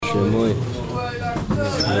שמוי.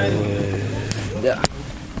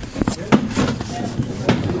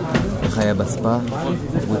 איך היה בספה?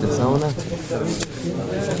 תרבות הסאונה?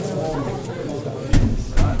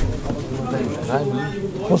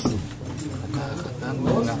 חוסן.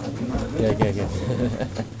 כן, כן, כן.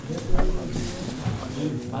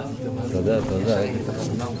 תודה, תודה. הייתה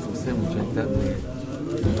חתונה מפורסמת שהייתה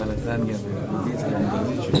בנתניה ובביצקה,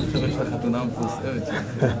 עכשיו יש לה חתונה מפורסמת.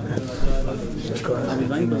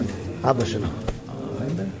 אבא שלו.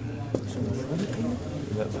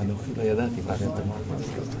 ואנוכי לא ידעתי,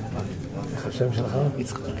 איך השם שלך?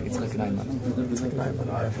 יצחק ניימן. יצחק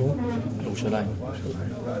ניימן, איפה הוא? ירושלים.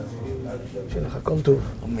 שיהיה לך כל טוב.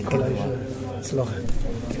 כל האיש אצלך.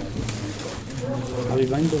 אבי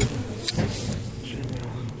ויינברג.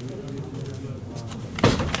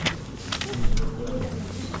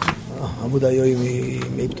 עמוד היום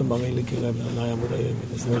מאיפתום במילי קרב, נאי עמוד היום,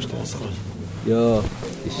 זה שתי הסחול. יו,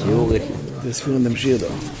 שיעורי. זה ספירן דמשיר דו.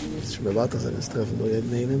 שבבת הזה נסטרפן בו יד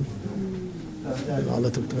נהנים.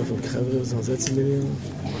 alle tog treffen gefreut so setzen wir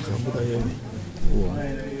haben da ja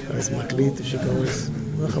als maklit שכאוס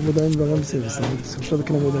אנחנו דאים ברמסים זה שלב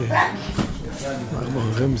כנראה מודאי אנחנו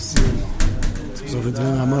רמסים סוף את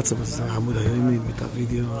דברים המצב אז אנחנו דאים את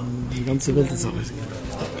הוידאו גם צבל את זה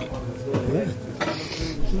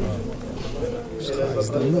יש לך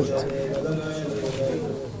הזדמנות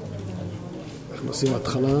אנחנו עושים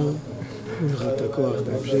התחלה נראה את הכוח את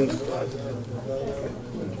ההמשך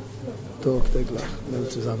Tag, täglich, wenn wir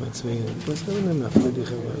zusammen zwingen. Was können wir mehr für dich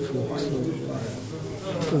haben?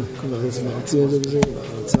 Können wir jetzt mal erzählen, so gesehen, nach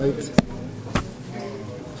einer Zeit.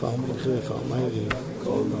 Fahren wir,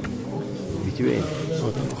 Wie du ihn?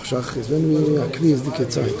 Oder noch Schach ist, wenn wir Quiz dicke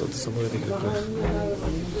Zeit, das ist aber richtig gleich.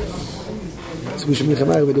 Zwischen mich und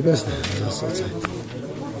mir wird die Beste, das ist so Zeit.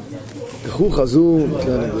 Der Chuch Hazu,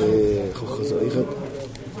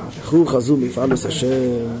 Chuch Hazu, מפעלוס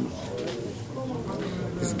השם,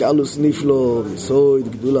 גלוס נפלו,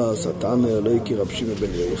 מסויד, גדולה, סתן, לא הכיר רבשים מבן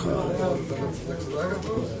יריך.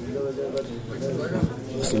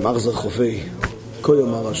 עשי מחזר חופי, כה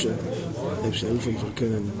יאמר השם, לב שאלפים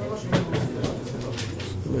חלקנם.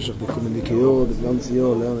 במשך בקומניקיות, בגן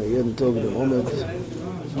ציור, לאן הידן טוב, בדם עומד,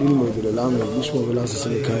 ללמוד וללמד, לשמור ולעש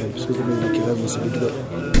הסמיקאים, בזכות לבן יקירת מסע לגדול.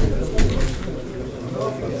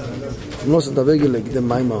 לא עושה את הרגל לקדם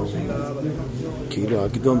מיימר, כאילו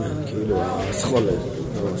הקדומה, כאילו הסחולה.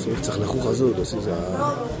 זה צריך לחוך הזו, זה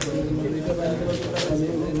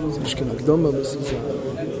משכן הקדומה,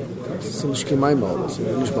 זה משכן מיימר, זה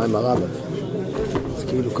nicht מיימר רבה. זה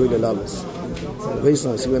כאילו כולל אלאבס.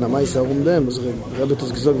 וישראל, זה בין המייסה הרומדם, אז רבת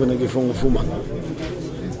אז גזוג ונגפון רפומן.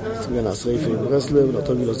 זה בין השריפה עם ברסלב, לא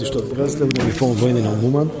תוגיל אז לשתות ברסלב, ונגפון ואינן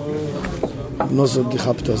הרמומן. נוסד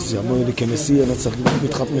גיחפת, אז יאמרו לי כמסיה, נצח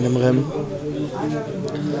מתחפ מן אמרם.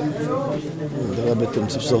 רבת הם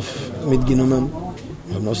סוף סוף מתגינומן.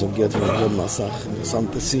 haben noch so geht wir haben mal Sach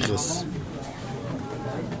interessante Siches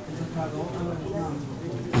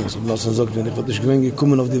also was man sagt wenn ich wirklich gewen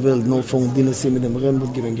gekommen auf die Welt nur von Dynastie mit dem Rennen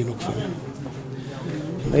wird gewen genug für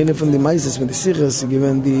eine von den meisten mit die Siches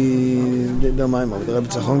gewen die der Maimer der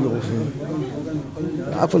hat sich angerufen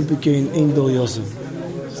Apfel bekein in do Josef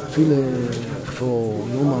viele vor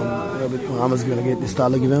Nummer mit Mohammed geht die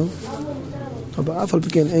Stalle gewen aber Apfel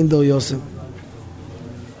bekein in do Josef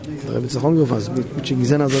Der Rebbe Zachon gerufen, mit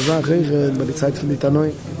שגזן אז עזה אחרי בליצאית של איתנוי.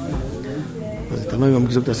 אז איתנוי גם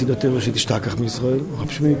גזוק תעשי יותר שתשתכח מישראל. רב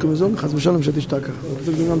שמי יקום זו, חס ושלום שתשתכח.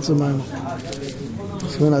 זה גם צמאים.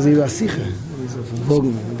 אז זה השיחה. זה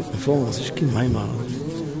ווגן, בפורם, אז יש כמיימה.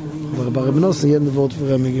 אבל ברבנוס יהיה נבואות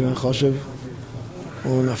ורמי גמר חושב.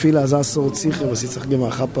 ונפיל אז עשור שיחה, ואז יצטרך גם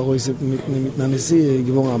אחת פרוי מתננסי,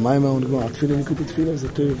 גמור המיימה, ונגמור, התפילה ליקוט התפילה, זה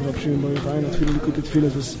טוב רב שמי ברוך העין, התפילה ליקוט התפילה,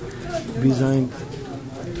 בי זין.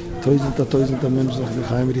 Tausend Menschen sagen, wir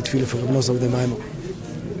haben mit viele Verbrennungen auf dem Eimer.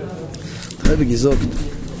 Da habe ich gesagt,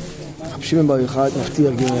 Rab Shimon bar Yochai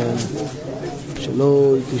מבטיח גמרן,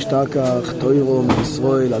 שלא תשתכח תוירו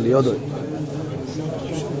מישראל על יודוי.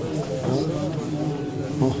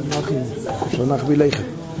 נחי, שונח בילכם.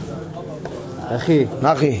 אחי,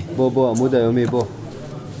 נחי. בוא, עמוד היומי, בוא.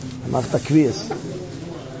 אמרת קביעס.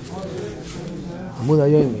 עמוד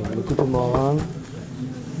היומי, בקוטו מוהר"ן.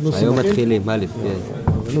 היום מתחילים, א', כן.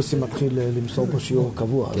 ונוסי מתחיל למסור פה שיעור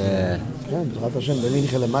קבוע. כן. כן, בעזרת השם,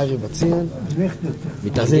 בנינחי למיירי בציין.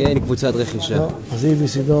 מתארגן קבוצת רכישה. אז היא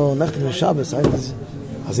בסידו, נחתם לשבס,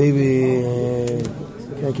 אז היא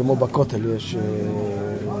כן, כמו בכותל, יש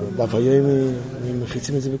דף היומי,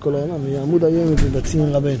 מפיצים את זה בכל העולם, עמוד היומי בציין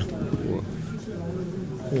רבנו.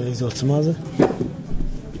 איזו עוצמה זה?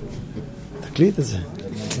 תקליט את זה.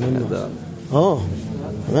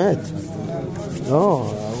 באמת.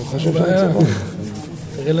 לא, חושב שאני צפון.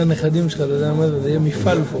 תראה לנכדים שלך, אתה יודע מה זה, זה יהיה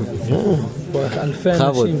מפעל פה. פה אלפי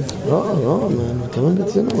אנשים. לא, אני מתכוון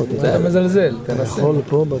בציונות. אתה מזלזל, תנסה. אתה יכול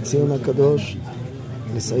פה בציון הקדוש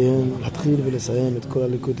לסיים, להתחיל ולסיים את כל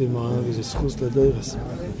הליקוטי מרן, וזה זכוס לדיירס.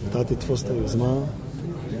 אתה תתפוס את היוזמה.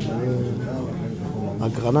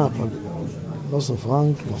 הגרנף, נוסון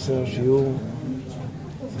פרנק, מוסר שיעור,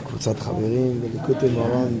 קבוצת חברים, בליקוטי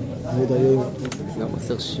מרן, עמוד היום. גם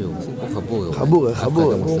מוסר שיעור, עושים פה חבור.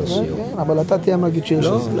 חבור. אבל אתה תהיה מגיד שיר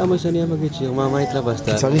לא, למה שאני אהיה מגיד שיר? מה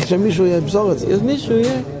התלבשת? צריך שמישהו יבשור את זה. אז מישהו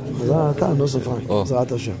יהיה. אז אתה, נוסון פרנק,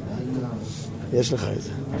 בעזרת השם. יש לך את זה.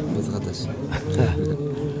 בעזרת השם.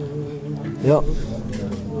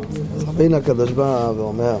 אז רבינו הקדוש בא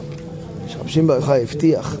ואומר, שרב שמעון בר יוחאי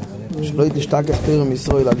הבטיח שלא תשתכח תורה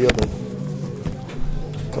מישראל על יודו.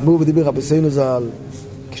 כאמור בדיבר רבי סיינו ז"ל,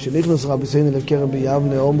 כשנכנס רבי סיינו לכרם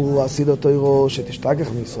ביבנה, אמרו עשידו תורה שתשתכח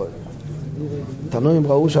מישראל. תנועים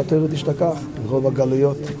ראו שהתורה תשתכח מרוב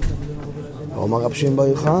הגלויות. ואומר רבי שמעון בר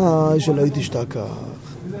יוחאי שלא תשתכח.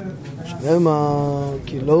 שנאמר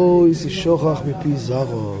כי לא ישכח מפי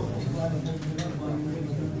זרעו.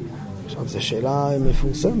 עכשיו זו שאלה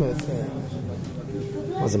מפורסמת.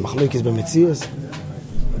 מה זה מחלוקת במציאות?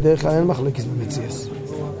 בדרך כלל אין מחלוקת במציאות.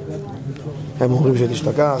 הם אומרים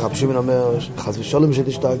שתשתכח, רבי שמעון אומר חס ושלום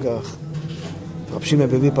שתשתכח. רבי שמעון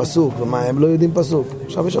מביא פסוק, ומה הם לא יודעים פסוק?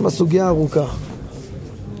 עכשיו יש שם סוגיה ארוכה.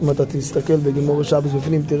 אם אתה תסתכל בגמרא שבת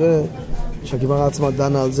בפנים תראה שהגמרא עצמה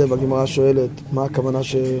דנה על זה, והגמרא שואלת מה הכוונה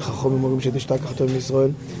שחכמים אומרים שתשתכח תורה מישראל,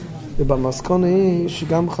 ובמסקנה היא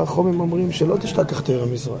שגם חכמים אומרים שלא תשתכח תורה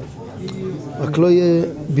מישראל, רק לא יהיה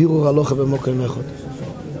בירור הלכה במקום אחד.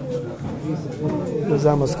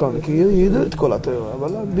 וזה המסקנה, כי ידעו את כל התורה,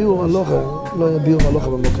 אבל בירור הלכה, לא יהיה בירור הלכה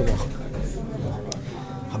במקום אחד.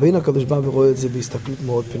 רבינו הקדוש בא ורואה את זה בהסתכלות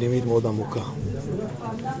מאוד פנימית, מאוד עמוקה.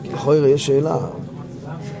 כי לכאורה יש שאלה,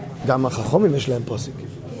 גם החכמים יש להם פוסק.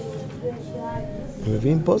 הם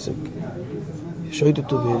מביאים פוסק. שואלת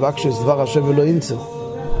אותו, ויבקשו דבר השם ולא ימצאו.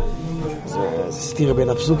 זה סתירה בין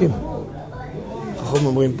הפסוקים. החכמים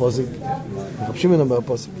אומרים פוסק, רבי שמעון אומר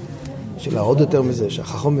פוסק. שאלה עוד יותר מזה,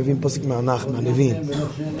 שהחכמים מביאים פוסק מהנביאים.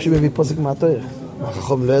 רבי שמעון מביא פוסק מהתורה.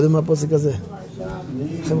 החכמים לא ידעו מהפוסק הזה.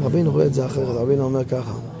 לכן רבינו רואה את זה אחרת. רבינו אומר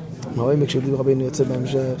ככה. מהרואים כשדיבר רבינו יוצא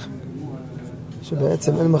בהמשך,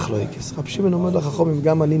 שבעצם אין מחלוקת. רבי שמעון אומר לחכמים,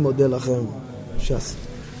 גם אני מודה לכם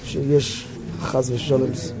שיש חס ושלום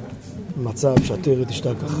מצב שהתורה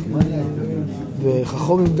תשתכח.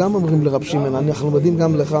 וחכמים גם אומרים לרבי שמעון, אנחנו יודעים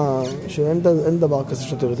גם לך שאין דבר כזה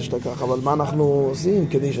שהתורה תשתכח, אבל מה אנחנו עושים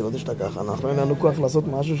כדי שלא תשתכח? אנחנו אין לנו כוח לעשות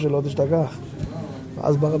משהו שלא תשתכח.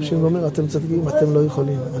 ואז בא רבי שמעון ואומר, אתם צדקים, אתם לא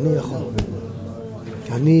יכולים, אני יכול.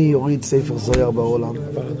 אני אוריד ספר זוהר בעולם.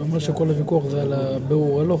 אבל אתה אומר שכל הוויכוח זה על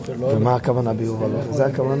בירור הלכה, לא? ומה הכוונה בירור הלכה? זה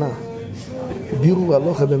הכוונה. בירור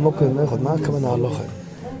הלכה במקום אחד, מה הכוונה הלכה?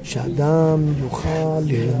 שאדם יוכל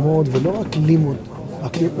ללמוד, ולא רק לימוד,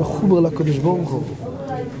 רק להיות מחובר לקדוש ברוך הוא.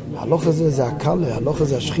 הלוך הזה זה הקלה, הלוך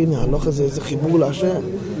הזה השכינה, הלוך הזה זה חיבור להשם.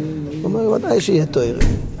 הוא אומר, ודאי שיהיה תורה.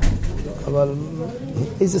 אבל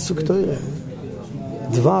איזה סוג תורה?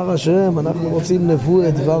 דבר השם, אנחנו רוצים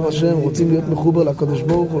נבואה, דבר השם, רוצים להיות מחובר לקדוש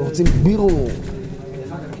ברוך הוא, רוצים בירור.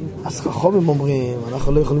 אז חכמים אומרים,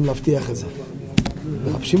 אנחנו לא יכולים להבטיח את זה.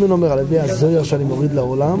 ורבי שמעון אומר, על ידי הזוהר שאני מוריד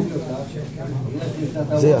לעולם,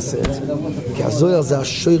 זה יעשה את זה. כי הזוהר זה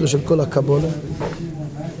השורש של כל הקבלה,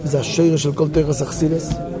 זה השורש של כל תורס אכסילס.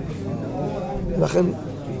 ולכן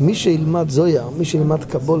מי שילמד זוהר, מי שילמד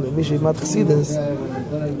קבלה, מי שילמד חסידס,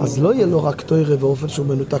 אז לא יהיה לו רק תורה באופן שהוא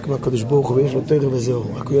מנותק מהקדוש ברוך הוא ויש לו תורה וזהו,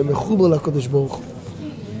 רק הוא יהיה מחובר לקדוש ברוך הוא.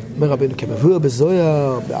 אומר רבינו, כמבואר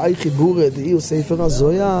בזוהר, באי חיבורא דאי ספר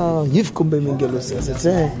הזוהר יבקום במגלוס. אז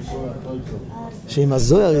זה שאם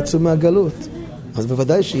הזוהר יצאו מהגלות, אז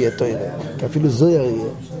בוודאי שיהיה תורה, כי אפילו זוהר יהיה,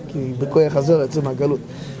 כי בכוח הזוהר יצאו מהגלות.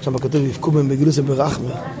 שם כתוב יבקום במגלוס ברחמה,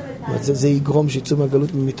 זה יגרום שיצאו מהגלות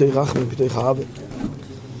מתוי רחמה, מתוי חרבת.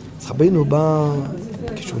 אז רבינו בא,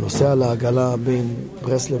 כשהוא נוסע לעגלה בין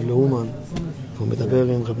ברסלב לאומן, והוא מדבר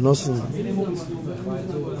עם רב נוסון,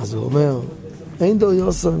 אז הוא אומר, אין דור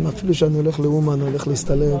יוסן, אפילו שאני הולך לאומן, אני הולך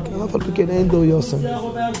להסתלק, אף על פי כן אין דור יוסן.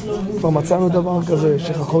 כבר מצאנו דבר כזה,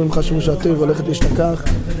 שחכמים חשבו שהתורה הולכת להשתכח,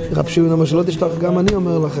 רב שמעון אומר שלא תשתכח, גם אני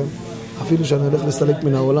אומר לכם, אפילו שאני הולך להסתלק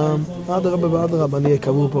מן העולם, אדרבה ואדרבה, אני אהיה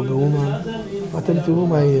קבור פה באומן, ואתם תראו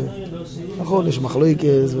מה יהיה. נכון, יש מחלוקת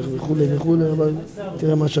וכולי, אבל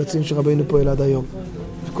תראה מה שהציון שרבינו פועל עד היום.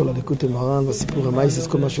 כל הליקוטי מרן והסיפור המייסס,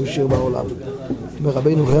 כל מה שהוא שיר בעולם.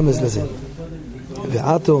 ורבינו רמז לזה.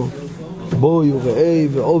 ועתו, בוי וראי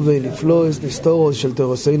ועובי לפלוס נסתורו של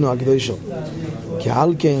תורסינו הקדושה. כי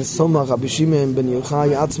על כן סומך רבי שמעון בן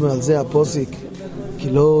יוחאי עצמו על זה הפוסק, כי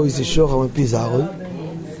לא ישכח מפי זרעו.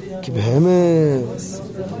 כי בהמס,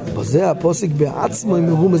 בזה הפוסק בעצמו עם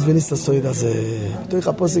מרומז וניסה סויד הזה. בתוך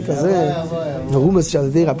הפוסק הזה, מרומז שעל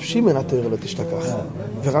ידי רב שמעון התורה לא תשתכח.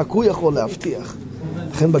 ורק הוא יכול להבטיח.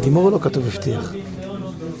 לכן בגימור לא כתוב הבטיח.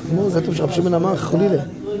 בגימור כתוב שרב שמעון אמר חלילה.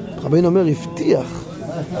 רבינו אומר הבטיח.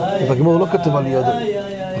 ובגימור לא כתוב על יודו.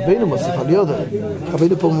 רבינו מוסיף על יודו.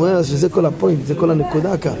 רבינו פה אומר שזה כל הפוינט, זה כל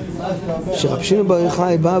הנקודה כאן. שרב שמעון בר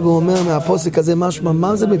יוחאי בא ואומר מהפוסק הזה משמע,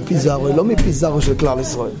 מה זה מפי זרעו? לא מפי זרעו של כלל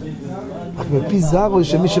ישראל. רק מפי זרעו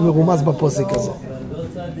של מי שמרומז בפוסק הזה.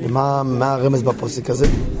 ומה הרמז בפוסק הזה?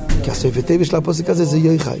 כי הסויף הטבע של הפוסק הזה זה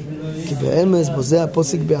יוחאי. כי באמס בו זה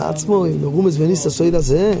הפוסק בעצמו, עם מרומז וניסה סויד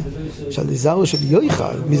הזה, שעל זרעו של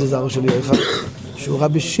יוחאי. מי זה זרעו של יוחאי? שהוא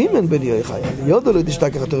רבי שמעון בן יוחאי. יודו לא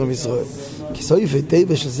תשתכח התורה מישראל. כי סויף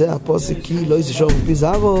הטבע של זה הפוסק, כי לא יששור מפי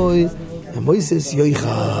זרעו, המויסס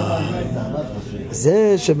יוחאי.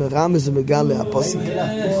 זה שמרמז ומגלה הפוסק.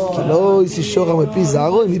 כי לא יששור מפי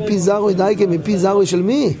זרעו, מפי זרעו דייקה, מפי זרעו של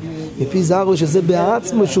מי? מפי זרעו שזה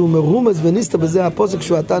בעצמו שהוא מרומז וניסתה בזה הפוסק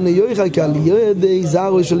שהוא עתן יוחאי, כי על ידי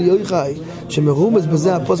זרעו של יוחאי שמרומז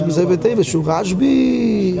בזה הפוסק בסויף הטבע שהוא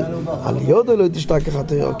רשב"י על יודו לא תשתכח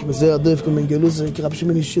התורה. כי בזה הדרך כמנגלוס, כי רב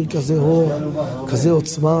שמעון השאיר כזה אור, כזה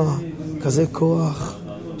עוצמה, כזה כוח,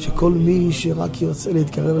 שכל מי שרק ירצה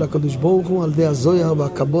להתקרב לקדוש ברוך הוא על ידי הזוהר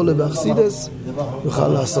והקבלה והחסידס יוכל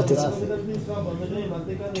לעשות את זה.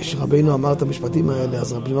 כשרבינו אמר את המשפטים האלה,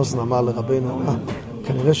 אז רבי נוסן אמר לרבינו,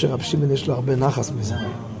 כנראה שרב שמעון יש לו הרבה נחס מזה,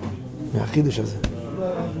 מהחידוש הזה.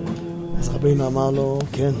 אז רבינו אמר לו,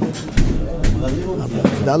 כן, אבל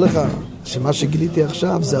תדע לך שמה שגיליתי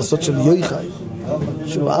עכשיו זה הסוד של יוחאי,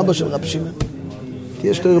 שהוא אבא של רב שמעון. כי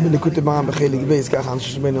יש תורה בליקוטי מוהר"ן בחלק בייס, ככה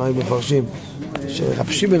אנשי שמענו היו מפרשים, שרב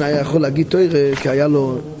שמעון היה יכול להגיד תורה כי היה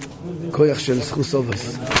לו כוח של סחוס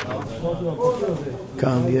אובס.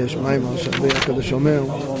 כאן יש מים שהרבה הקדוש אומר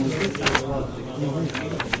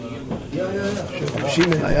שרב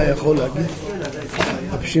שמעון היה יכול להגיד,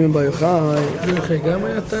 רב שמעון בר יוחאי גם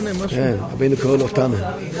היה תנא משהו? כן, רבינו קורא לו תנא.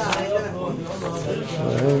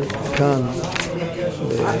 כאן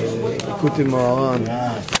בליקוטי מוהר"ן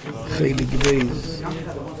חלק בייס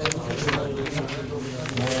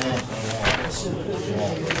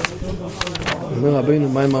אומר רבינו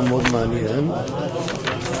מיימר מאוד מעניין.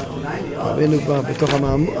 רבינו כבר בתוך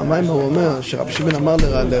המיימר הוא אומר שרב שמעון אמר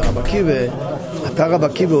לרב עקיבא, אתה רב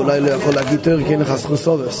עקיבא אולי לא יכול להגיד תורה כי אין לך סחוס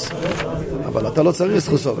אובס, אבל אתה לא צריך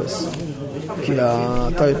סחוס אובס כי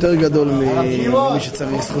אתה יותר גדול ממי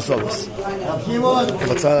שצריך סחוס אובס. הוא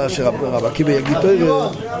רצה שרב עקיבא יגיד תורה,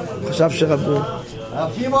 חשב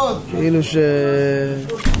כאילו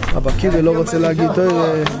שרב עקיבא לא רוצה להגיד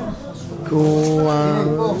תורה הוא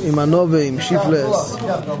עם הנובה, עם שיפלס,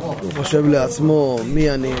 הוא חושב לעצמו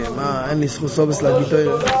מי אני, מה, אין לי סחוס אובס להגיד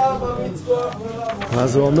תורה.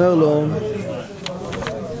 אז הוא אומר לו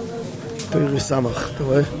תורה סמך, אתה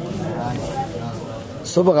רואה?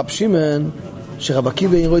 סוף הרב שמעון שרב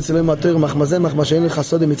עקיבא יראו אצלם התורה מחמזה מחמה שאין לך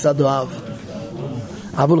סודם מצד אוהב,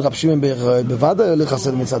 אבל רב שמעון בוודאי אין לך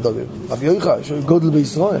סודם מצד אוהב. רב יוחאי שהוא גודל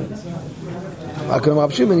בישראל, רק רב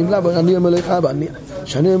שמעון נמלא אני אומר לך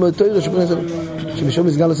שאני אומר תורה שמשום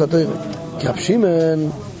מסגן לעשות תורה, כי רב שמעון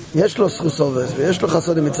יש לו סחוס אובס ויש לו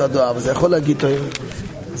חסודים מצד אוהב, אז יכול להגיד תורה.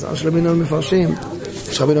 אז רבינו מפרשים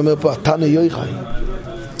שרבינו אומר פה התנא יוחאי,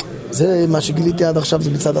 זה מה שגיליתי עד עכשיו,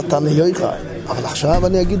 זה מצד התנא יוחאי, אבל עכשיו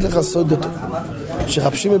אני אגיד לך סוד יותר,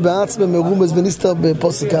 שרב שמעון בעצמו מרומז וניסתר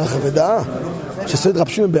בפוסק אחר, ודעה שסוד רב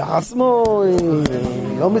שמעון בעצמו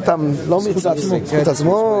לא מצד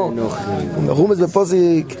עצמו, הוא מרומז בפוסק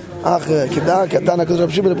אחר, כדעה כי התנא הקדוש רב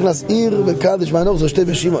שמעון לבחינת עיר וקדש ואנוך זה שתי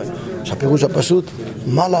בשמעון, שהפירוש הפשוט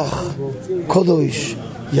מלאך קודש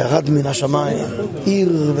ירד מן השמיים,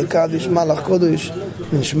 עיר וקדש מלאך קודש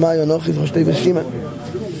מן שמאי אנוכי זה שתי בשמעון.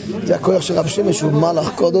 זה הכוח של רב שמעון שהוא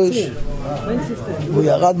מלאך קודש, הוא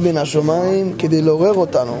ירד מן השמיים כדי לעורר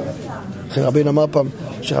אותנו. אחרי רבינו אמר פעם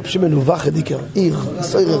שרב שמעון הוא וחד עיקר, עיר,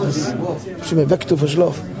 סוירס, רב שמעון וקטוף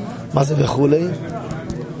ושלוף. מה זה וכולי?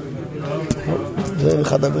 זה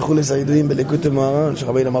אחד וכולי זה הידועים בליקוטי מוהר"ן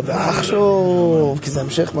שרבינו אמר ועכשיו, כי זה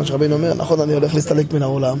המשך מה שרבינו אומר, נכון אני הולך להסתלק מן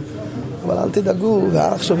העולם, אבל אל תדאגו,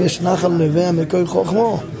 ועכשיו יש נחל נובע מכל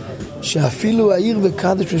חוכמו, שאפילו העיר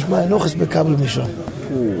וקדש ושמאי אנוכי בקבל משם.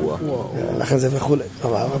 לכן זה וכולי.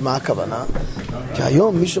 אבל מה הכוונה? כי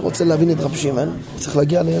היום מי שרוצה להבין את רב שמעון צריך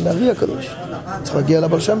להגיע לארי הקדוש, צריך להגיע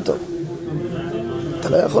לבעל שם טוב. אתה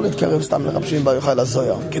לא יכול להתקרב סתם לרב שמעון בר יוחאי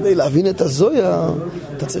לזוהר. כדי להבין את הזוהר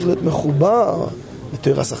אתה צריך להיות מחובר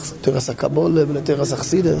לתורת הקבלה ולתורת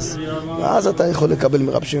החסידות, ואז אתה יכול לקבל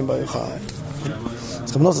מרב שמעון בר יוחאי.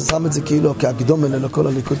 אז רב נוסן שם את זה כאילו כהקדומה לכל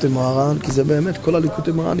הליקוטי מוהר"ן, כי זה באמת כל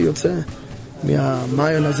הליקוטי מוהר"ן יוצא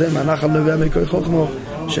מהמעיין הזה, מהנחל נובע מכל חוכמו,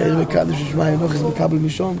 שעיר וקדש ושמיים נוחס מקבל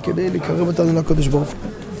משום כדי לקרב אותנו לקודש ברוך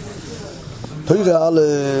הוא. תוירה על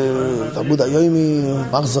תרבות היומי,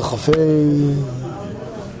 מחזר חפי,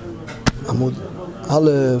 עמוד א',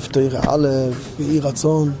 תוירה א', ואי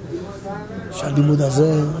רצון שהלימוד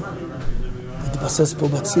הזה יתבסס פה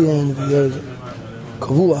בציין ויהיה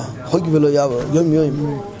קבוע, חוג ולא יעבור, יום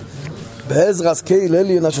יום. בעזרס קהיל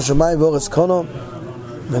עליון אשר שמיים ואורץ קונו,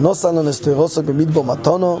 ונוסן לו נסתירוסו במדבור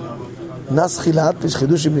מתונו, נס חילת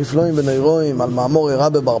חידושים נפלואים ונאירואים על מאמור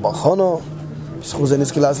רבי ברבחונו, בזכות זה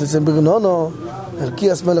נזכילה אסליסם ברנונו,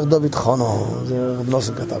 אלקיאס מלך דוד חונו. זה רב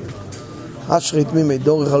נוסן כתב. אשרי תמימי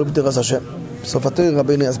דור יחלו בתרס השם. בסוף התויר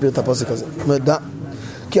רבינו יסביר את הפוסק הזה. מדע,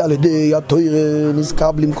 כי על ידי התויר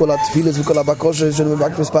נזכבלים כל התפילס וכל הבקוש של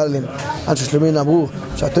מבקש מספללים. עד ששלמין אמרו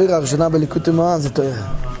שהתויר הראשונה בליקוט המוהר"ן זה תויר.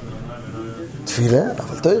 תפילה,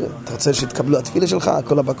 אבל תוירה. אתה רוצה שתקבלו התפילה שלך,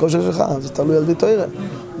 כל הבקושש שלך, זה תלוי על ידי תוירה.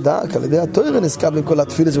 דק, על ידי התוירה נזכב עם כל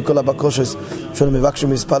התפילה וכל הבקושש של מבקשים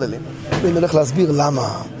מספללים. רבינו הולך להסביר למה.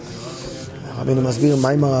 רבינו מסביר מה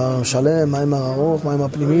עם השלם, מה עם הארוך, מה עם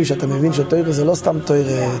הפנימי, שאתה מבין שתוירה זה לא סתם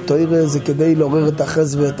תוירה. תוירה זה כדי לעורר את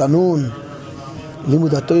החז ואת הנון.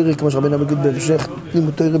 לימוד התוירה, כמו שרבינו מגיד בהמשך,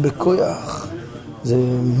 לימוד תוירה בכוח. זה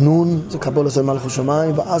נון, זה קבול עושה מלכו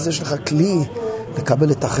שמיים, ואז יש לך כלי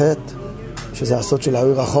לקבל את החטא. שזה הסוד של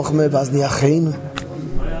האור החוכמה, ואז נהיה חין,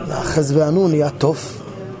 החז והנון נהיה טוב,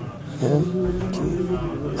 כי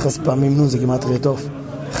חז פעמים נון זה גימטריה טוב,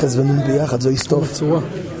 חז ונון ביחד זו איסטוב,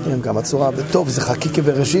 גם הצורה, וטוב זה חקיקה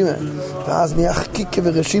ורשימה, ואז נהיה חקיקה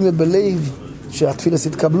ורשימה בלב שהתפילס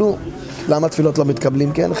יתקבלו. למה התפילות לא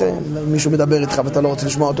מתקבלים? כן חן, מישהו מדבר איתך ואתה לא רוצה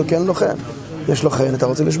לשמוע אותו, כן לא חן, יש לו חן, אתה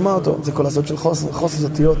רוצה לשמוע אותו, זה כל הסוד של חוסר, חוסר זה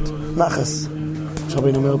אותיות נחס,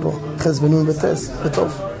 שרבינו אומר פה, חז ונון וטס, וטוב.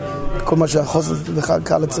 כל מה שהחוסר לך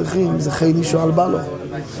קהל צריכים זה חיים מישהו על בא לו,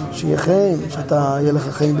 שיהיה חיים, שאתה יהיה לך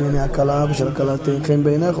חיים בעיני הקהלה ושל הקהלה תהיה חיים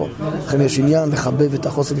בעיניך. לכן יש עניין לחבב את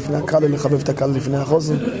החוסר לפני הקהל ולחבב את הקהל לפני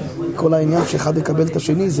החוסר. כל העניין שאחד יקבל את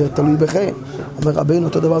השני זה תלוי בחיים. אומר רבינו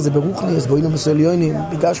אותו דבר זה ברוחניאס, בואינו מסוליונים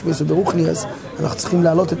בגשמיס וברוחניאס, אנחנו צריכים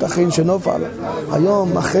להעלות את החיים שנופל.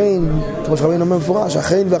 היום החיים, כמו שרבינו אומר מפורש,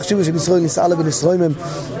 החיים והחשיב של ישראל נסעלה ונסרוים הם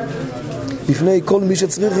לפני כל מי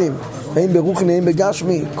שצריכים, אין ברוחני, אין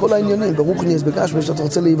בגשמי, כל העניינים, ברוחני, אז בגשמי, שאתה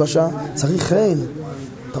רוצה להיוושע, צריך חן.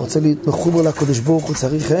 אתה רוצה להתמחובר לקודש ברוך הוא,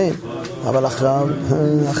 צריך חן. אבל עכשיו,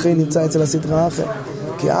 החן נמצא אצל הסדרה אחר.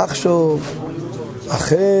 כי עכשיו,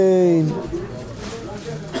 החן,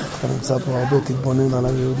 אתה נמצא פה הרבה, תתבונן על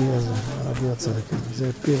היהודי הזה, על הגיר הצדק הזה.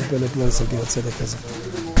 זה פיר פלא פלוס על גיר הצדק הזה.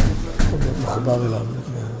 יכול להיות מחובר אליו.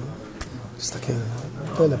 תסתכל,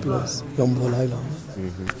 פלא פלוס, יום ולילה.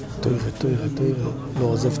 תוירה, לא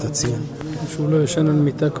עוזב את הציין. שהוא לא ישן על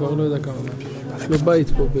מיטה כבר, לא יודע כמה. יש לו בית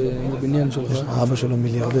פה בבניין שלך. אבא שלו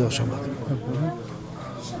מיליארדר שם.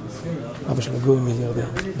 אבא שלו גוי מיליארדר,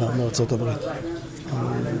 מארצות הברית.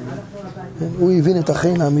 הוא הבין את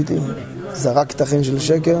החיים האמיתי, זרק את החיים של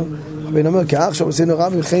שקר, רבינו אומר, כי עכשיו עשינו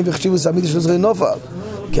רב עם חיים וחשיבוס האמיתי של זרי נופל,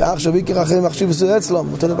 כי עכשיו עיקר החיים וחשיבוס אצלם,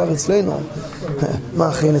 אותו דבר אצלנו. מה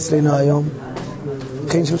החיים אצלנו היום?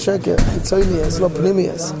 חיים של שקר, חיצוני יש, לא פנימי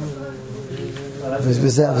יש.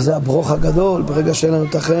 וזה הברוך הגדול, ברגע שאין לנו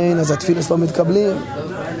את החיים, אז התפילס לא מתקבלים.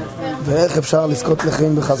 ואיך אפשר לזכות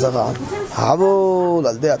לחיים בחזרה? אבל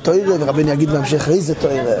על ידי התוירה, ורבינו יגיד בהמשך איזה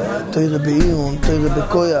תוירה, תוירה בעיון, תוירה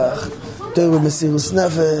בכוח, תוירה במסירות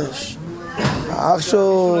נפש.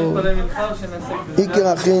 עכשיו עיקר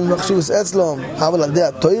החיים וחשיבוס אצלם, אבל על ידי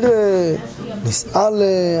התוירה נסעל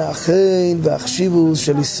החיים והחשיבוס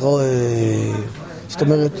של ישראל. זאת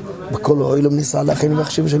אומרת, בכל העולם נסעל החיים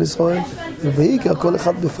והחשיבוס של ישראל, ובעיקר כל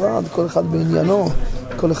אחד בפרט, כל אחד בעניינו,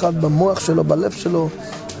 כל אחד במוח שלו, בלב שלו,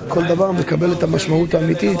 כל דבר מקבל את המשמעות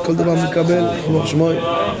האמיתית, כל דבר מקבל,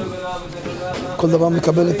 כל דבר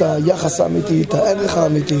מקבל את היחס האמיתי, את הערך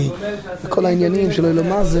האמיתי, וכל העניינים שלו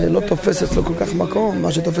למה זה לא תופס אצלו כל כך מקום.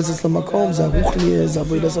 מה שתופס אצלו מקום זה הרוחני, זה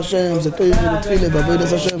עבודת השם, זה תוירה ותפילה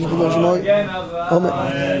ועבודת השם וחבר שמוי.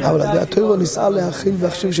 אבל עדי התוירה נסעל להכין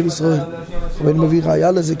והחשיב של ישראל. ואני מביא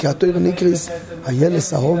ראיה לזה, כי התוירה נקריס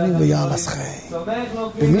הילס ההובי ויעלס חי.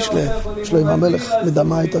 במשלה, שלום המלך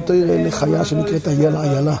מדמה את התוירה לחיה שנקראת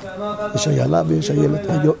איילה. יש איילה ויש איילת,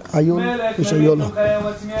 איון ויש איולה.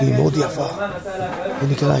 היא מאוד יפה. היא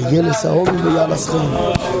נקרא ילס ההובי ויעלס חי.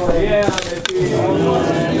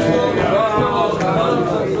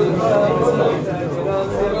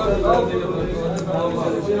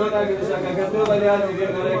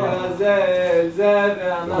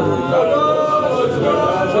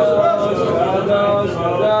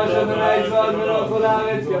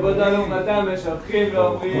 כבוד אלומתם משבחים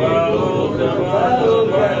ואומרים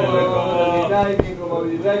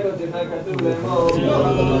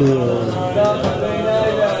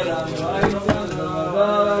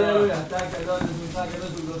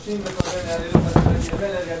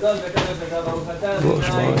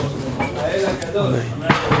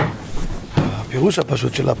הפירוש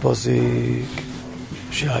הפשוט של הפוסק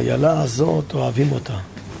שהאיילה הזאת אוהבים אותה,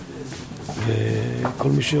 וכל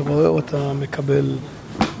מי שרואה אותה מקבל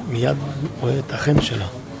מיד רואה את החן שלה.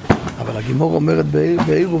 אבל הגימור אומרת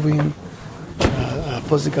בעירובין,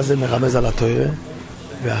 הפוסק הזה מרמז על התוירה,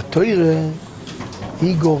 והתוירה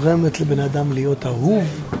היא גורמת לבן אדם להיות אהוב,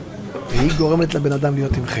 והיא גורמת לבן אדם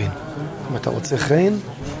להיות עם חן. אם אתה רוצה חן,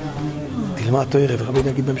 תלמד תוירה, ורבי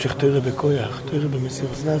נגיד בהמשך תוירה בכויח, תוירה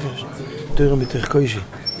במסירות נפש, תוירה מתוך קוישי.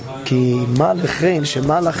 כי מה לכן,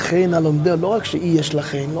 שמה לכן הלומדה, לא רק שהיא יש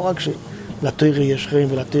לכן, לא רק שלתוירה יש חן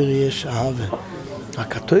ולתוירה יש אהבה,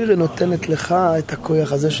 רק התוירה נותנת לך את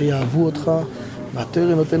הכויח הזה שיאהבו אותך,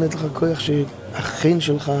 והתוירה נותנת לך כויח שהחן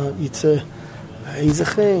שלך יצא. איזה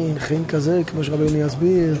חן, חן כזה, כמו שרבינו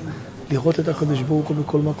יסביר, לראות את הקדוש ברוך הוא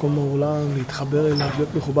בכל מקום בעולם, להתחבר אליו,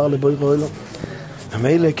 להיות מחובר לבורא אלוהים.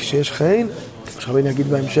 ומילא כשיש חן, כמו שרבינו יגיד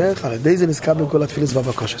בהמשך, על ידי זה נזכה בכל התפילס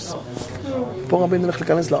והבקושס. פה רבינו הולך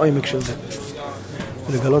להיכנס לעומק של זה,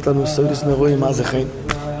 ולגלות לנו סוידס נרואים מה זה חן.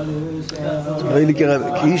 כי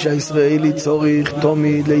איש הישראלי צורך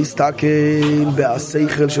תמיד להסתכל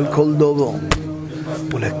בהשכל של כל דובו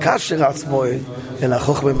ולקשר עצמו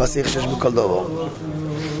לנכוח במבסיך שיש בכל דובו.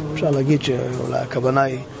 אפשר להגיד שאולי הכוונה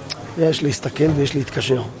היא יש להסתכל ויש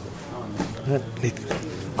להתקשר.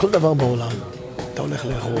 כל דבר בעולם, אתה הולך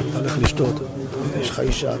לאכול, אתה הולך לשתות, יש לך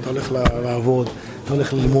אישה, אתה הולך לעבוד, אתה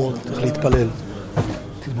הולך ללמוד, אתה הולך להתפלל.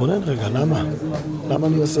 תתבונן רגע, למה? למה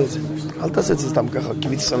אני עושה את זה? אל תעשה את זה סתם ככה, כי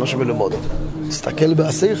מצטרן לא שווה ללמוד. תסתכל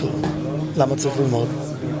בהשכל. למה צריך ללמוד?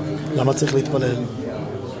 למה צריך להתפלל?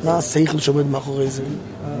 מה השכל שעומד מאחורי זה?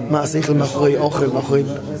 מה השכל מאחורי אוכל, מאחורי...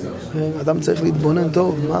 אדם צריך להתבונן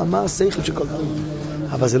טוב, מה השכל של כל דבר?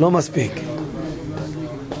 אבל זה לא מספיק.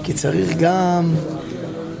 כי צריך גם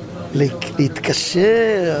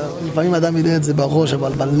להתקשר. לפעמים אדם יודע את זה בראש,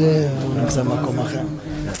 אבל בלב הוא נמצא במקום אחר.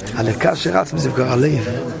 הלקשר עצמי זה כבר הלב.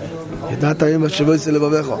 ידעת היום שבו יצא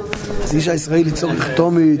לבביך. אז איש הישראלי צורך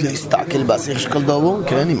תמיד להסתכל בהשכל של כל דבר,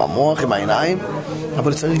 כן, עם המוח, עם העיניים,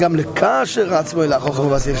 אבל צריך גם לקשר עצמו להכוח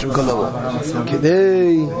בהשכל של כל דבר,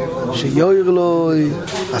 כדי שיועיר לו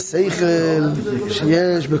השכל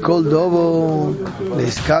שיש בכל דבר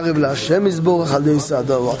להזכרב להשם יזבורך על ידי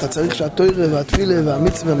סעדו. אתה צריך שהתורה והתפילה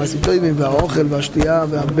והמצווה והמסיתויים והאוכל והשתייה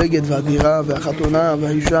והבגד והדירה והחתונה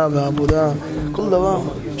והאישה והעבודה, כל דבר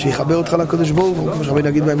שיחבר אותך לקדוש ברוך הוא, כמו שרבינו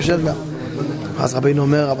נגיד בהמשך גם. אז רבינו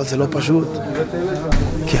אומר, אבל זה לא פשוט,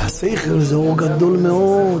 כי השכל זה אור גדול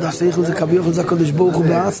מאוד. השכל זה כביכול, זה הקדוש ברוך הוא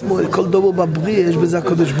בעצמו, כל דבר בבריא יש בזה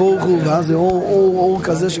הקדוש ברוך הוא, ואז זה אור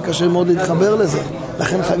כזה שקשה מאוד להתחבר לזה,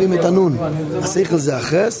 לכן חייבים את הנון. השכל זה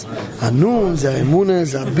החס, הנון זה האמונה,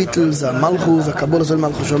 זה הביטל, זה המלכות, זה הקבלה של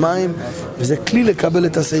מלכות שמיים, וזה כלי לקבל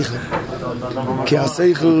את השכל. כי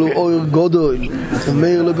השכל הוא אור גדול,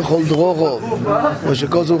 אומר לו בכל דרוכו,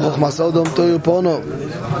 ושכוזו חוכמה סודום תויר פונו.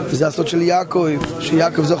 וזה הסוד של יעקב,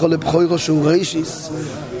 שיעקב זוכר לבחורו שהוא רישיס,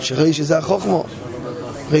 שרישיס זה החוכמו,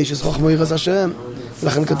 רישיס חוכמו ירס השם.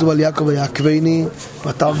 ולכן כתוב על יעקב יעקבני,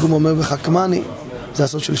 והתרגום אומר וחכמני. זה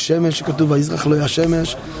הסוד של שמש, שכתוב ויזרח לו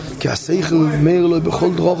השמש, כי השכל אומר לו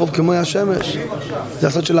בכל דרוכו כמו השמש. זה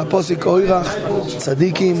הסוד של הפוסק אוירח,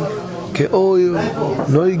 צדיקים כאויר,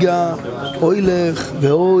 נויגה, אוילך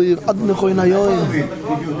ואויר עד נכוין היום.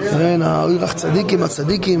 כן, האוירח צדיקים,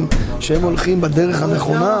 הצדיקים שהם הולכים בדרך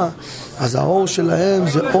הנכונה, אז האור שלהם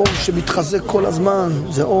זה אור שמתחזק כל הזמן,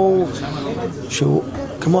 זה אור שהוא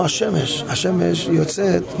כמו השמש. השמש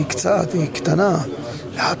יוצאת, היא קצת, היא קטנה,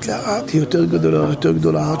 לאט לאט היא יותר גדולה, יותר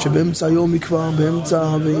גדולה, עד שבאמצע היום היא כבר באמצע,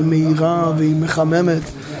 והיא מהירה והיא מחממת.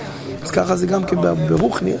 אז ככה זה גם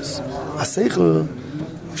ברוחניאס. השכל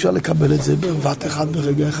אפשר לקבל את זה בבת אחד,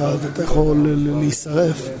 ברגע אחד, אתה יכול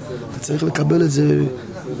להישרף, אתה צריך לקבל את זה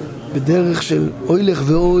בדרך של אוילך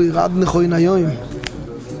ואויר עד נכוין היום.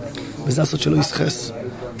 וזה הסוד שלא יסחס,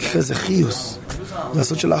 כי זה חיוס, זה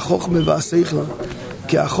הסוד של החוכמה והשכל,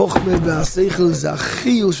 כי החוכמה והשכל זה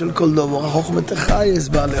החיוס של כל דבר. החוכמה תחייס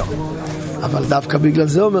בעליה, אבל דווקא בגלל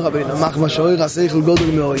זה אומר רבינו מחמה שאויר השכל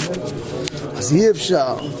גודל מאויר, אז אי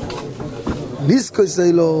אפשר ניסקויס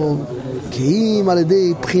אלו כי אם על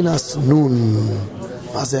ידי בחינס נון.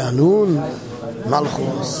 מה זה הנון?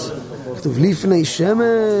 מלכוס. כתוב לפני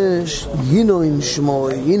שמש יינוין שמו,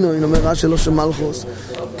 יינוין אומר רע שלו של מלכוס,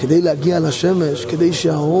 כדי להגיע לשמש, כדי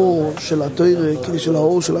שהאור של התורה, כדי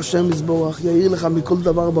שהאור של השם יזבורך יאיר לך מכל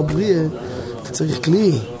דבר בבריאה, אתה צריך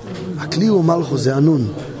כלי. הכלי הוא מלכוס, זה הנון,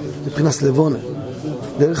 זה בחינס לבונה.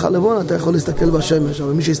 דרך הלבון אתה יכול להסתכל בשמש,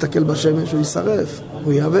 אבל מי שיסתכל בשמש הוא יישרף,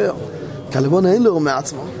 הוא יעבר. כי הלבון אין לו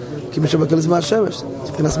מעצמו, כי מי שמקבל מהשמש, זה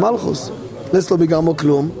מבחינת מלכוס. לס לא בגרמו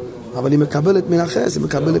כלום, אבל היא מקבלת מן החס, היא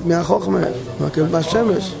מקבלת מהחוכמה, היא מקבלת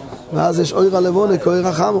מהשמש. ואז יש אויר הלבון כאויר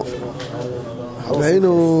החמו.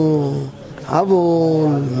 ואינו... אבל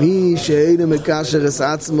מי שאינו מקשר את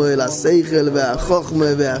עצמו אל השכל והחוכמה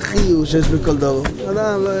והחיו שיש בכל דבר.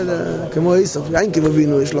 אדם לא יודע, כמו איסוף, אין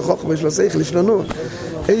כבבינו, יש לו חוכמה, יש לו שכל, יש לו נון.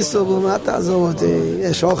 איסוף, מה תעזור אותי?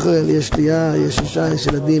 יש אוכל, יש שתייה, יש אישה, יש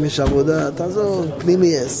ילדים, יש עבודה, תעזור, פנימי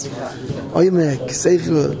יש. עומק,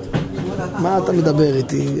 שכל, מה אתה מדבר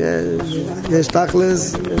איתי? יש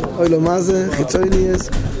תכלס, אוי לו מה זה, חיצוני יש.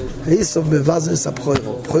 איסוף מבזס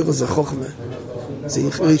הבחוירו, הבחוירו זה חוכמה. זה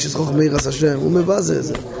איש חוכמה ירס השם, הוא מבזה את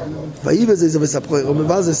זה. ואיבזה זה וספחויר, הוא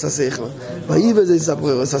מבזה את השכל. ואיבזה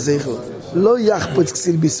ספחויר, את השכל. לא יחפץ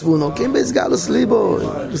כסיל בספונו, כי אם בהסגלוס ליבו,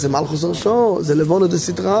 זה מלכוס ראשו, זה לבונו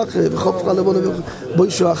דסתרח, וחופרה לבונו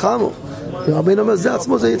בוי שואחמו. רבינו אומר, זה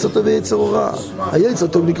עצמו, זה יצר טוב ויצר רע. היצר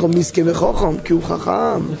טוב לקרוא מסכן וחוכם, כי הוא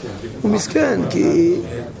חכם. הוא מסכן, כי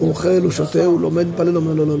הוא אוכל, הוא שותה, הוא לומד, פלל,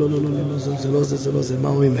 אומר, לא, זה לא זה, מה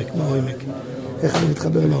הוא עמק, מה הוא עמק. איך אני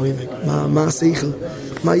מתחבר לעומק? מה השכל?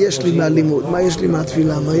 מה יש לי מהלימוד? מה יש לי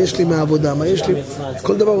מהתפילה? מה יש לי מהעבודה? מה יש לי...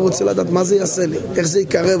 כל דבר הוא רוצה לדעת מה זה יעשה לי, איך זה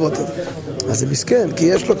יקרב אותי. אז זה מסכן, כי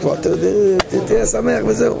יש לו כבר, תהיה שמח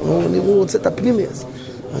וזהו. הוא רוצה את הפנימי הזה.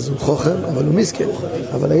 אז הוא חוכם, אבל הוא מסכן.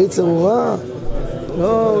 אבל היצר הוא רע.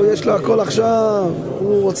 לא, יש לו הכל עכשיו.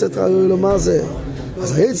 הוא רוצה את לו מה זה.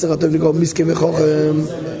 אז היצר אתה לקרוא מסכן וחוכם,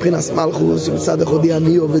 מבחינת מלכוס, מצד אחד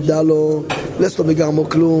אני עובדה לו, לס לא בגרמו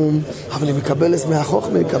כלום, אבל היא מקבלת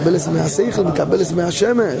מהחוכמה, מקבלת מהשכל, מקבלת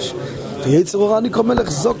מהשמש. ויצר רע אני כמו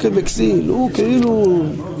מלך זוקן וכסיל, הוא כאילו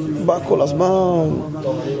בא כל הזמן,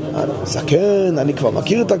 זקן, אני כבר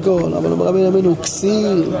מכיר את הכל, אבל אומר רבי ימינו, הוא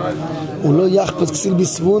כסיל, הוא לא יחפץ כסיל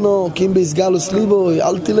בסבונו, כי אם בהסגלוס ליבוי,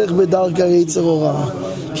 אל תלך בדרכי יצר רע.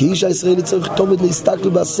 כי איש הישראלי צריך תומד להסתכל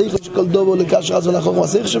בשכל שכל דובו לקשר אז ולחוכמה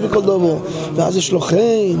השכל שבכל דובו, ואז יש לו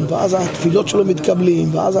חיים, ואז התפילות שלו מתקבלים,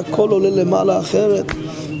 ואז הכל עולה למעלה אחרת.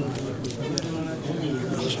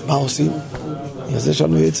 עכשיו מה עושים? אז יש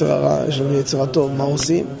לנו יצר הרע, יש לנו יצר הטוב, מה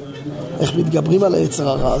עושים? איך מתגברים על היצר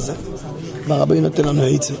הרע הזה? והרבי נותן לנו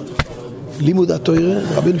יצר לימוד התורה,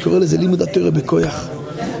 הרבי קורא לזה לימוד התורה בכויח,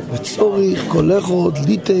 וצוריך קולכות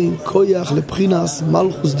ליטין כויח לבחינס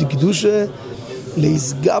מלכוס דקדושה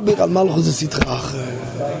להסגבר על מלכוס דסתרח.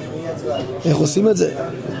 איך עושים את זה?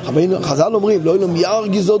 חז"ל אומרים לא ילום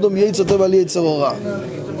ירגיז אודום יצר טוב על יצר רע.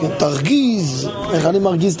 תרגיז, איך אני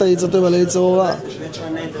מרגיז את היצר טוב על יצר רע?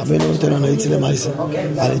 רבינו נותן לנו יצר למעשה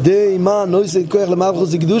על ידי מה נויסק כוח למלכוס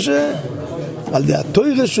דקדושה, על ידי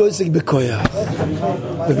התורה שעוסק בכוח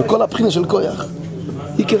ובכל הבחינה של כוח.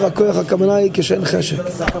 עיקר הכוח הכוונה היא כשאין חשק.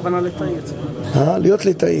 זה הכוונה לתאי. להיות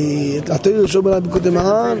לתאי. התאי ראשון בנה בקודי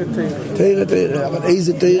מען, תאי, אבל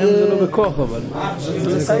איזה תאי? זה לא בכוח, אבל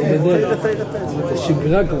זה בדרך. זה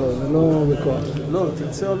שגרה כבר, זה לא בכוח. לא,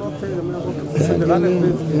 תרצה או לא תאי,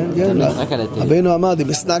 רבינו אמר,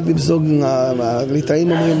 בסנק דמזוג,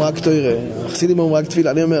 הליטאים אומרים רק תאי, החסידים אומרים רק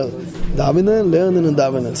תפילה. אני אומר, דאבנן, לרנן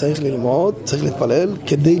דאבנן, צריך ללמוד, צריך להתפלל,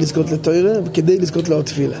 כדי לזכות לתאי וכדי לזכות לעוד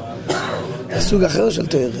תפילה. זה סוג אחר של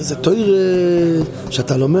תואר, זה תואר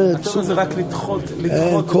שאתה לומד. התואר זה רק לדחות.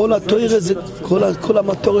 כל התואר הזה, כל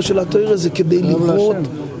המטורה של התואר הזה כדי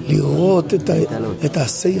לראות את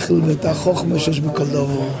השכל ואת החוכמה שיש בכל דבר.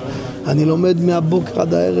 אני לומד מהבוקר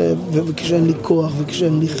עד הערב, וכשאין לי כוח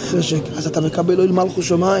וכשאין לי חשק, אז אתה מקבל אוהל מלכות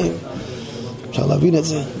שמיים. אפשר להבין את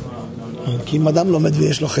זה. כי אם אדם לומד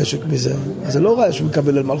ויש לו חשק מזה, אז זה לא רע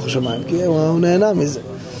שמקבל אוהל מלכות שמיים, כי הוא נהנה מזה.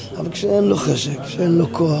 אבל כשאין לו חשק, כשאין לו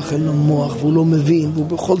כוח, אין לו מוח, והוא לא מבין, והוא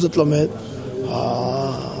בכל זאת לומד,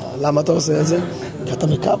 למה אתה עושה את זה? כי אתה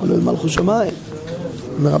מקבל אל מלכות שמיים.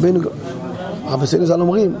 מרבינו, רבי סגל ז"ל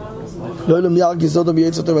אומרים, לא ילום ירגיז אודום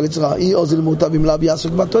יצר טוב על יצר רע, אי עוז ילמוד אם לאו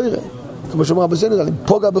יעסוק בתורה. כמו שאומר רבי סגל ז"ל, אם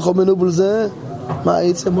פוגע בכל מנובל זה, מה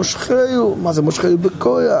יצא מושכהו? מה זה מושכהו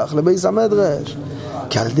בכויח, לבייס המדרש?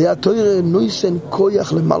 כי על ידי התורה נויסן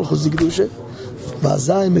כויח למלכות דקדושה,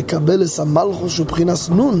 ואזי מקבל את המלכוס שהוא בחינס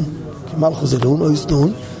נון, כי מלכוס זה נון או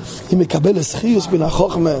יסנון, היא מקבל את חיוס בין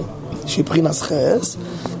החוכמה שהיא בחינס חס,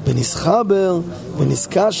 ונסחבר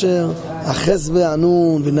ונסקשר החס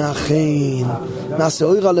והנון ונאחין, נעשה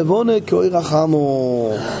אויר הלבונה כאויר החמו.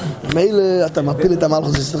 מילא אתה מפיל את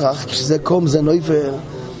המלכוס לסתרח, כשזה קום זה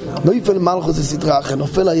נויפל מלכוס לסתרח,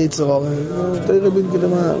 נופל היצר. תראה בין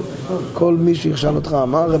כדמה, כל מי שיחשן אותך,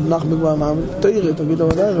 מה רב נחמן כבר, מה תראה, תגיד לו,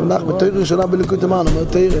 רב נחמן, תראה ראשונה בליקוד המן, אומר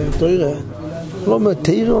תראה, לא אומר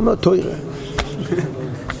תראה, אומר תראה.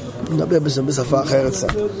 נדבר בשפה אחרת קצת.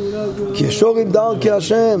 כי ישורים דרכי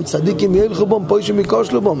השם, צדיקים ילכו בום, פוישים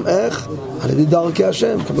יקושלו בום. איך? על ידי דרכי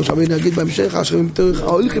השם. כמו שאני אגיד בהמשך,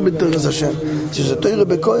 ההולכים בתורת השם. שזה תורה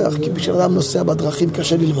בכוח, כי כשאדם נוסע בדרכים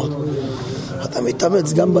קשה ללמוד. אתה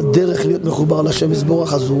מתאמץ גם בדרך להיות מחובר לשם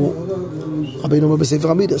יזבורך, אז הוא, רבינו אומר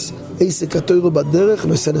בספר המידס, עסק התורה בדרך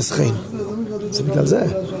נושא נסחין. זה בגלל זה.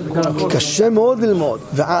 כי קשה מאוד ללמוד.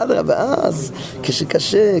 ואז,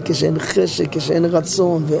 כשקשה, כשאין חשק, כשאין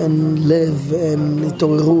רצון, ואין לב, ואין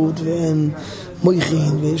התעוררות, ואין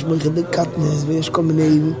מויכין, ויש מויכין דקטנס, ויש כל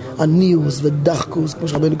מיני עניוס ודחקוס, כמו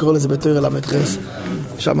שרבינו קורא לזה בתורה למדחס.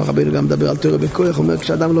 שם רבינו גם מדבר על תורה בכוח, הוא אומר,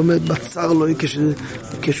 כשאדם לומד בצר לו,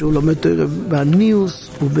 כשהוא לומד תורה בעניוס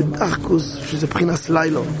ובדחקוס, שזה בחינת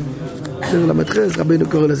לילה. תורה למדחס, רבינו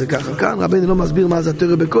קורא לזה ככה. כאן רבינו לא מסביר מה זה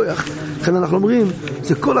תורה בכוח. לכן אנחנו אומרים,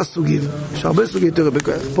 זה כל הסוגים, יש הרבה סוגי תורה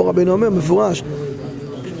בכוח. פה רבינו אומר מפורש,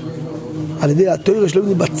 על ידי התורה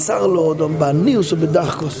שלו בצר לו, או בעניוס או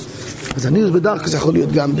בדחקוס. אז הניוס בדחקוס יכול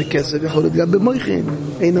להיות גם בכסף, יכול להיות גם במויכין.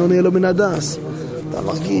 אין עונה לו מן הדס. אתה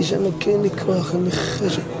מרגיש, אין לו כן לכוח, אין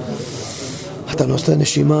לחשק. אתה נושא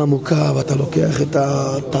נשימה עמוקה, ואתה לוקח את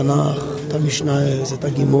התנ"ך, את המשנה, את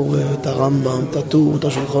הגימורה, את הרמב"ם, את הטור, את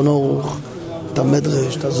השולחן ערוך, את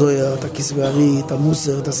המדרש, את הזוהר, את הכסבי הארי, את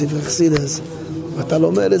המוסר, את הספר חסידס. ואתה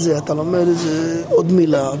לומד את זה, עוד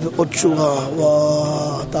מילה ועוד שורה.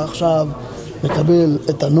 וואו, אתה עכשיו מקבל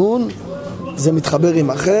את הנון, זה מתחבר עם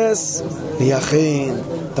החס, נהיה חין.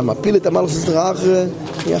 אתה מפיל את המלכוס סדרה אחרי,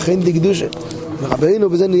 נהיה חין דקדושה. ורבינו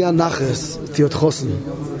בזה נהיה נחס, תיות חוסן.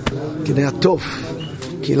 כי נהיה טוב.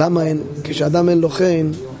 כי למה אין? כשאדם אין לו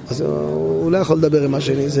חין, אז הוא לא יכול לדבר עם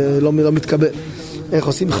השני, זה לא מתקבל. איך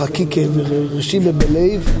עושים חקיקה ורשים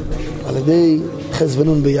בלב על ידי חס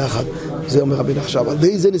ונון ביחד. זה אומר רבינו עכשיו. על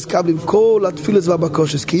ידי זה נזכבלים כל התפילס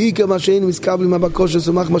והבקושס. כי איקר מה שאין נזכבלים הבקושס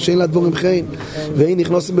ומח מה שאין לדבורים חין. ואין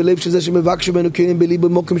נכנסים בלב שזה שמבקש בנו כי אין בליבוי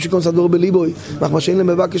מוקים שכון סדבור בליבוי. מח מה שאין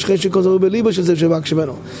למבקש חין שכון סדבור בליבוי שזה שמבקש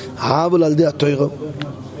בנו. אבל על ידי התוירו.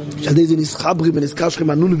 שעל ידי זה נסחברים ונזכר שכם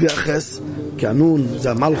הנון והחס. כי הנון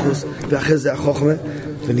זה המלכוס והחס זה החוכמה.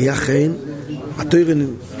 ונהיה חין. התוירו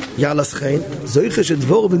יעלס חין. זויכה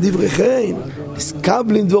שדבור בדברי חין.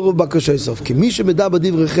 נזכבלים דבור בבקושי סוף. כי מי שמדע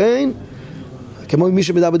בדברי חין כמו מי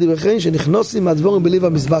שמדע בדברי חין, שנכנסים מהדבורים בליב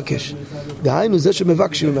המזבקש. דהיינו זה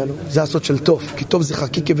שמבקשים ממנו, זה הסוד של טוב, כי טוב זה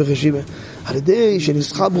חקיקה ורשימה. על ידי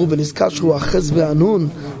שנסחברו ונזקשרו החס והנון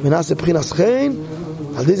ונעשה בחינס חין,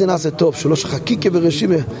 על ידי זה נעשה טוב, שלא שחקיקה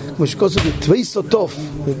ורשימה, כמו שכוסו תוויסו טוב,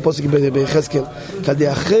 פוסק ביחזקאל, כדי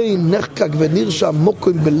החין נחקק ונרשם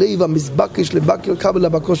מוקוים בליב המזבקש לבקל קבל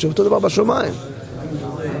לבקושה, אותו דבר בשומיים.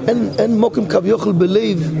 אין מוקם קו יוכל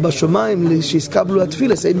בלב בשמיים שיסקבלו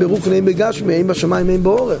התפילס, אין ברוחני, אין בגשמי, אין בשמיים, אין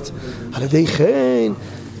באורץ. על ידי חין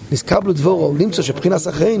נסקבלו דבורו, למצוא שבחינס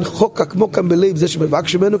החין חוקק מוקם בלב זה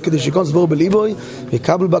שמבקש ממנו כדי שיקון סבור בליבוי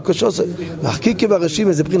ויקבל בקושוסי. והחקיקה והרשים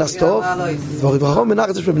איזה בחינס טוב, דבור יברחום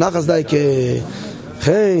בנחס, יש בנחס די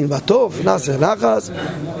כחין והטוב, נעשה נחס,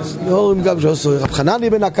 נורים גם שעשו, רב חנני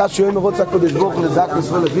בן הקש שהוא מרוץ הקודש ברוך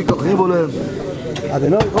לזקוס ולפיקו חריבו לב.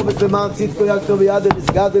 אדוני חופץ למען צדקו יקטו ביד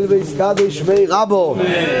נסגדל ויסקדל שמי רבו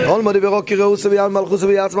עול מודי ברוקי ראוסו ויעל מלכוסו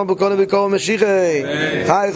ויעצמן בקונה וקורא משיחי חי